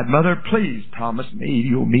she died, Mother, please promise me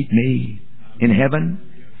you'll meet me in heaven.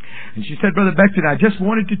 And she said, Brother Beckton, I just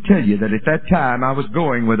wanted to tell you that at that time I was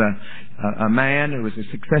going with a man who was a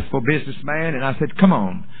successful businessman, and I said, come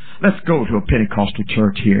on, let's go to a Pentecostal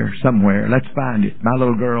church here somewhere. Let's find it. My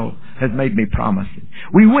little girl has made me promise it.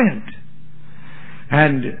 We went.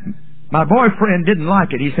 And my boyfriend didn't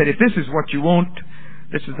like it. He said, if this is what you want,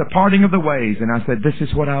 this is the parting of the ways. And I said, this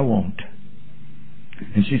is what I want.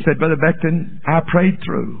 And she said, Brother Beckton, I prayed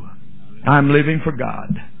through. I'm living for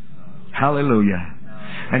God. Hallelujah.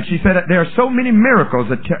 And she said, there are so many miracles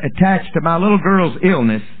attached to my little girl's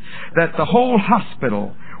illness that the whole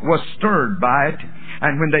hospital was stirred by it.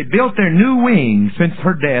 And when they built their new wing since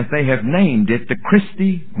her death, they have named it the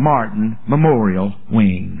Christy Martin Memorial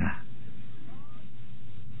Wing.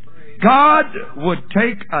 God would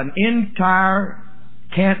take an entire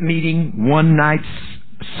camp meeting, one night's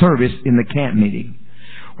service in the camp meeting,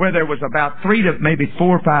 where there was about 3 to maybe 4,000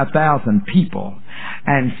 or 5,000 people,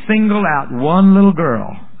 and single out one little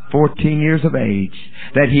girl, 14 years of age,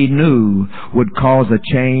 that he knew would cause a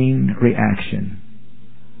chain reaction.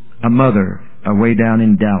 A mother away down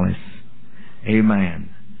in Dallas. Amen.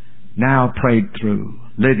 Now prayed through,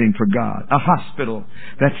 living for God. A hospital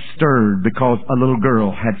that stirred because a little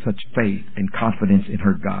girl had such faith and confidence in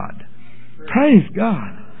her God. Praise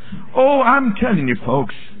God. Oh, I'm telling you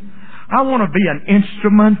folks, I want to be an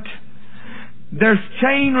instrument. There's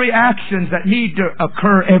chain reactions that need to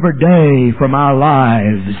occur every day from our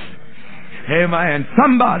lives. Amen.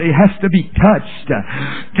 Somebody has to be touched.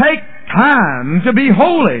 Take time to be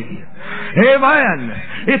holy. Amen.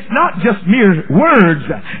 It's not just mere words.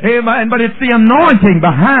 Amen. But it's the anointing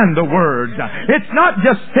behind the words. It's not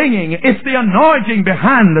just singing. It's the anointing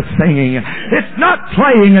behind the singing. It's not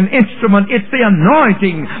playing an instrument. It's the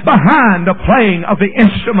anointing behind the playing of the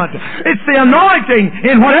instrument. It's the anointing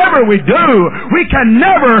in whatever we do. We can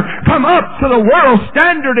never come up to the world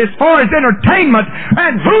standard as far as entertainment.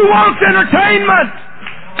 And who wants entertainment?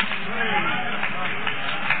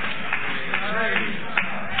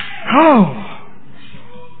 Oh,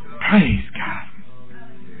 praise God.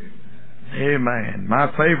 Amen. My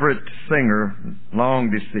favorite singer, long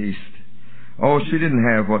deceased. Oh, she didn't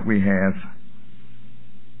have what we have.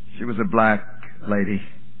 She was a black lady.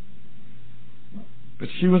 But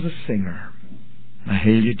she was a singer.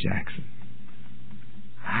 Mahalia Jackson.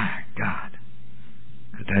 My God.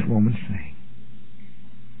 Could that woman sing?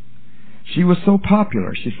 She was so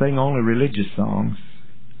popular. She sang only religious songs.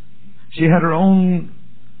 She had her own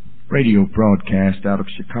radio broadcast out of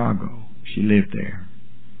Chicago. She lived there.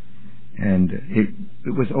 And it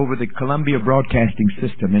was over the Columbia Broadcasting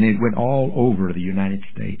System, and it went all over the United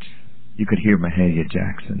States. You could hear Mahalia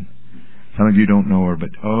Jackson. Some of you don't know her,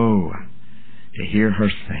 but oh, to hear her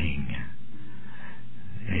sing.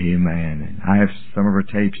 Amen. I have some of her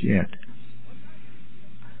tapes yet.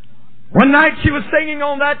 One night she was singing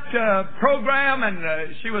on that program,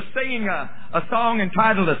 and she was singing a song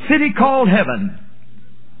entitled A City Called Heaven.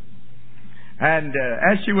 And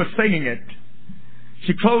as she was singing it,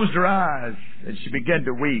 she closed her eyes and she began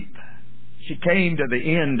to weep. She came to the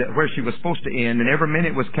end where she was supposed to end, and every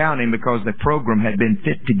minute was counting because the program had been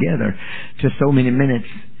fit together to so many minutes.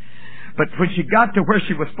 But when she got to where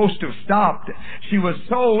she was supposed to have stopped, she was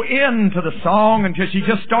so into the song until she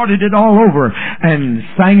just started it all over and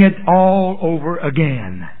sang it all over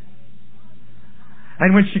again.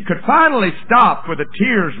 And when she could finally stop with the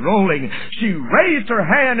tears rolling, she raised her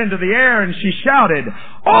hand into the air and she shouted,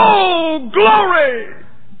 "Oh, glory!"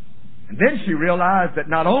 And then she realized that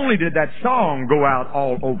not only did that song go out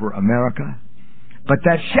all over America, but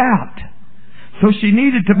that shout. So she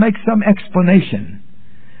needed to make some explanation.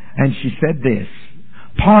 And she said this,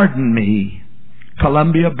 "Pardon me,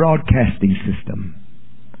 Columbia Broadcasting System.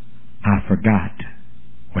 I forgot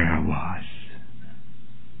where I was.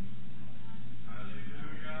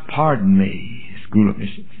 Pardon me, School of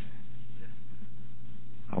Missions.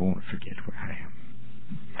 I won't forget where I am.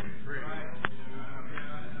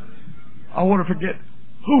 I want to forget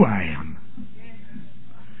who I am.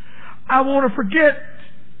 I want to forget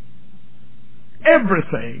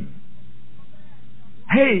everything.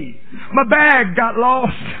 Hey, my bag got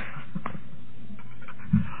lost.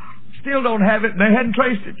 Still don't have it, and they hadn't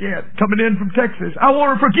traced it yet, coming in from Texas. I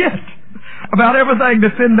want to forget about everything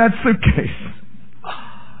that's in that suitcase."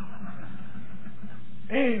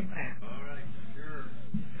 Amen.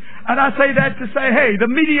 And I say that to say, hey, the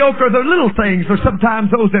mediocre, the little things are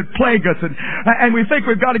sometimes those that plague us, and we think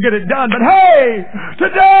we've got to get it done. But hey,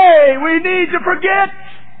 today we need to forget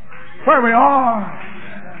where we are,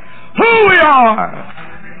 who we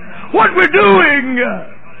are, what we're doing,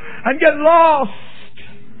 and get lost.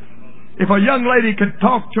 If a young lady could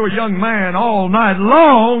talk to a young man all night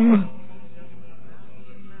long,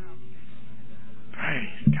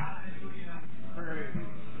 praise God.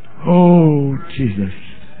 Oh, Jesus,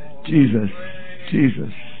 Jesus,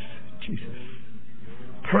 Jesus, Jesus.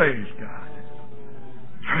 Praise God.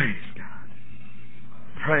 Praise God.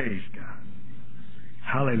 Praise God.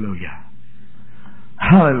 Hallelujah.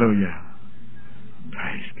 Hallelujah.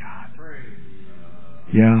 Praise God.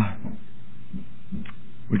 Yeah.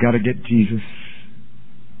 We got to get Jesus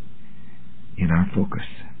in our focus.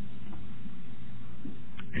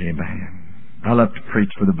 Amen. I love to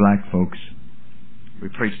preach for the black folks. We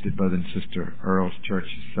preached at Brother and Sister Earl's church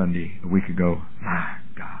Sunday a week ago. My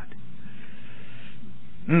God.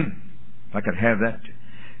 If I could have that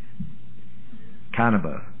kind of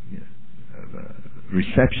a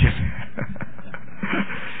reception.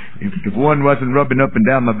 if one wasn't rubbing up and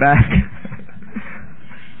down my back,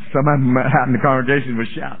 some of them out in the congregation was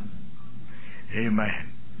shouting.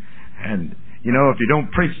 Amen. And, you know, if you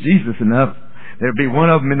don't preach Jesus enough, there'll be one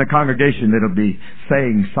of them in the congregation that'll be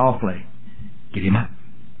saying softly, "Get him up.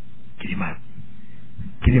 Get him up.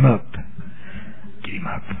 Get him up. Get him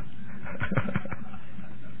up."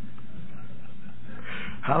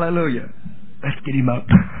 Hallelujah. Let's get him up.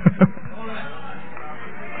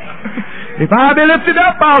 If I be lifted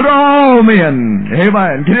up, I'll draw all men.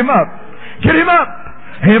 Amen. Get him up. Get him up.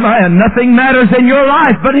 Amen. Nothing matters in your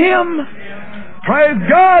life but him. Praise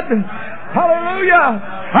God. Hallelujah.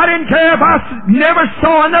 I didn't care if I never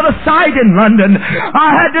saw another sight in London.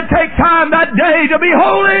 I had to take time that day to be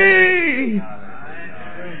holy.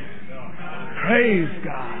 Praise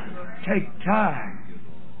God. Take time.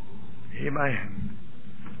 Amen.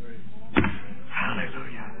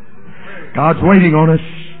 Hallelujah. God's waiting on us.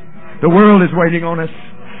 The world is waiting on us.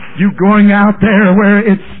 You going out there where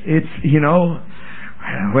it's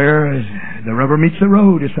where the rubber meets the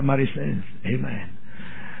road, as somebody says. Amen.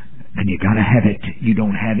 And you gotta have it. You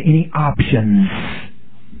don't have any options.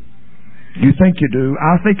 You think you do.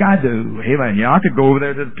 I think I do. Amen. Yeah, I could go over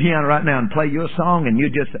there to the piano right now and play you a song and you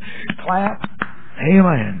just clap.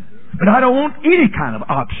 Amen. But I don't want any kind of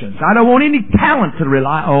options. I don't want any talent to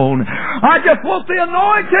rely on. I just want the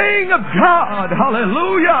anointing of God.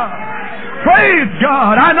 Hallelujah. Praise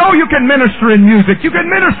God. I know you can minister in music. You can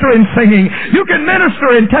minister in singing. You can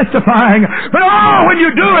minister in testifying. But when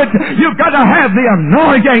you do it, you've got to have the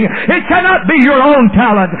anointing. It cannot be your own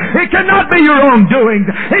talent. It cannot be your own doings.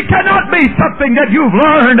 It cannot be something that you've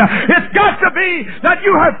learned. It's got to be that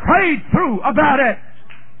you have prayed through about it.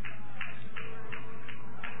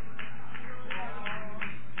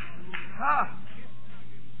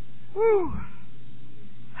 Woo.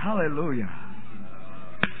 Hallelujah.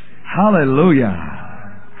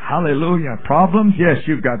 Hallelujah. Hallelujah. Problems? Yes,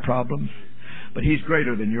 you've got problems. But He's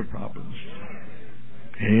greater than your problems.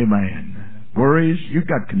 Amen. Worries? You've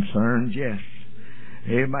got concerns? Yes.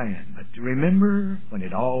 Amen. But remember when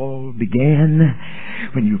it all began,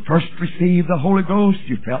 when you first received the Holy Ghost,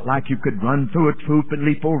 you felt like you could run through a troop and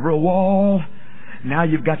leap over a wall. Now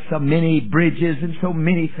you've got so many bridges and so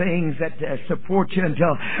many things that support you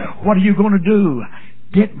until what are you going to do?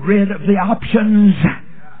 Get rid of the options.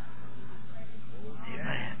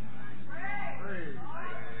 Amen.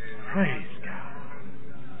 Praise God.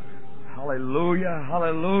 Hallelujah,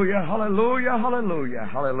 hallelujah, hallelujah, hallelujah,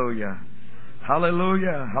 hallelujah,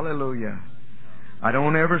 hallelujah, hallelujah. I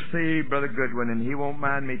don't ever see Brother Goodwin, and he won't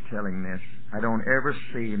mind me telling this. I don't ever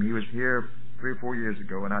see him. He was here 3 or 4 years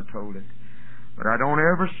ago, and I told it. But I don't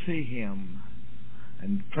ever see him,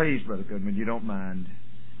 and please, Brother Goodman, you don't mind,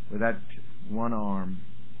 with that one arm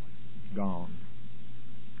gone.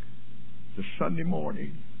 The Sunday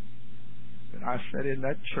morning that I sat in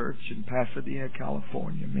that church in Pasadena,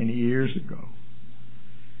 California, many years ago,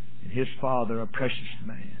 and his father, a precious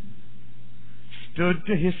man, stood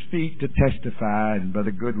to his feet to testify, and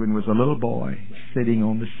Brother Goodwin was a little boy sitting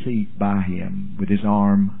on the seat by him with his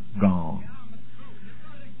arm gone.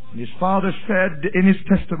 And his father said in his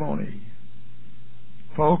testimony,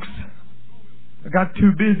 folks, I got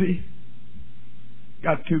too busy.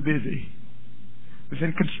 Got too busy. It was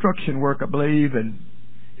in construction work, I believe, and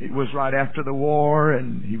it was right after the war,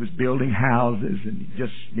 and he was building houses, and he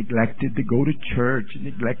just neglected to go to church and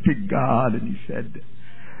neglected God. And he said,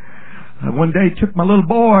 one day took my little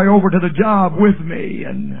boy over to the job with me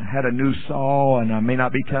and had a new saw, and I may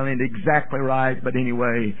not be telling it exactly right, but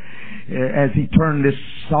anyway, as he turned this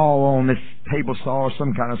saw on, this table saw or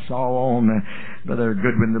some kind of saw on, Brother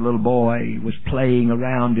Goodwin, the little boy, was playing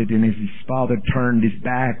around it, and as his father turned his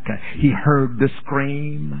back, he heard the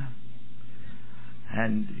scream,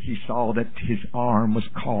 and he saw that his arm was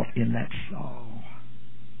caught in that saw.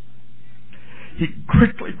 He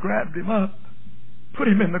quickly grabbed him up, put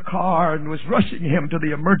him in the car, and was rushing him to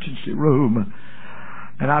the emergency room.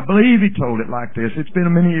 And I believe he told it like this. It's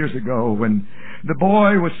been many years ago when the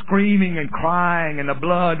boy was screaming and crying and the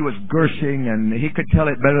blood was gushing, and he could tell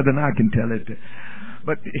it better than I can tell it.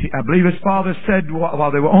 But I believe his father said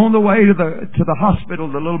while they were on the way to the hospital,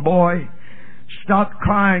 the little boy stopped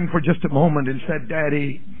crying for just a moment and said,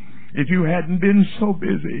 Daddy, if you hadn't been so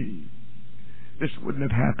busy, this wouldn't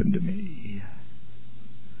have happened to me.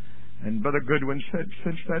 And Brother Goodwin said,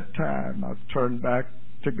 since that time, I've turned back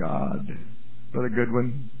to God. Brother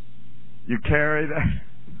Goodwin, you carry that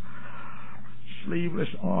sleeveless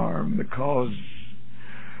arm because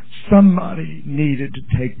somebody needed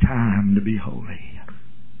to take time to be holy.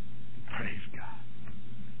 Praise God.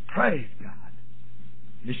 Praise God.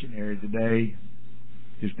 Missionary today,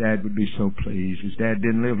 his dad would be so pleased. His dad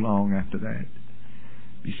didn't live long after that.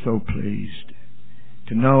 Be so pleased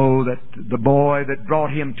to know that the boy that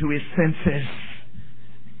brought him to his senses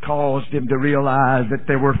caused him to realize that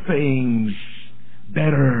there were things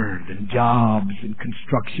better than jobs and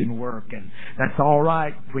construction work, and that's all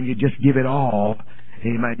right when you just give it all.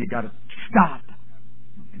 Amen. You got to stop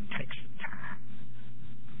and take some time.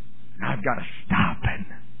 And I've got to stop and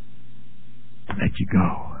let you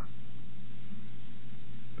go.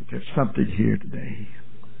 But there's something here today.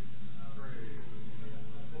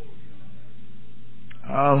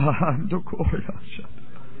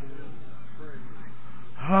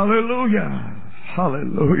 Hallelujah.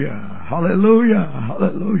 Hallelujah. Hallelujah.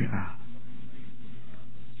 Hallelujah.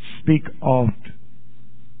 Speak oft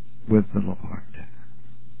with the Lord.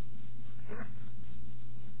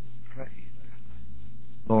 Praise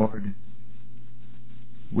God. Lord,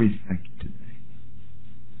 we thank you today.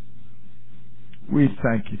 We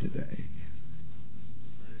thank you today.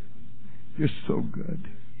 You're so good.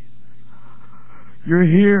 You're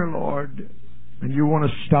here, Lord, and you want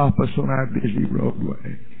to stop us on our busy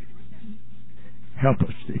roadway. Help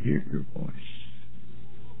us to hear your voice.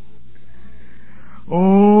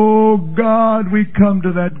 Oh God, we come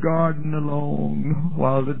to that garden alone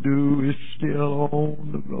while the dew is still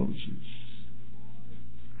on the roses.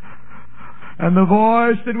 And the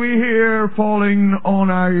voice that we hear falling on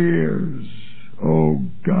our ears. Oh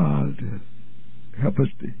God, help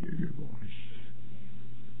us to hear your voice.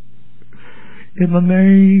 In the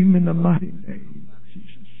mighty name of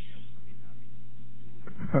Jesus.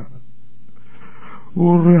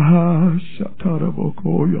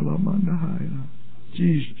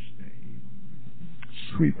 Jesus' name.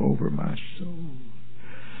 Sweep over my soul.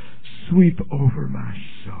 Sweep over my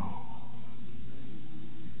soul.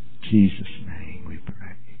 Jesus' name we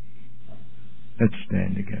pray. Let's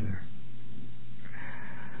stand together.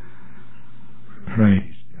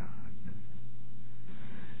 Praise God.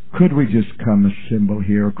 Could we just come assemble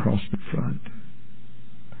here across the front?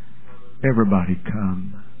 Everybody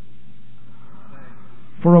come.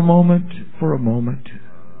 For a moment.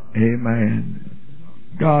 Amen.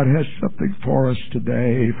 God has something for us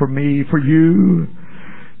today. For me, for you.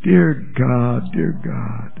 Dear God.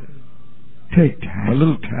 Take time. A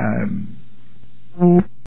little time.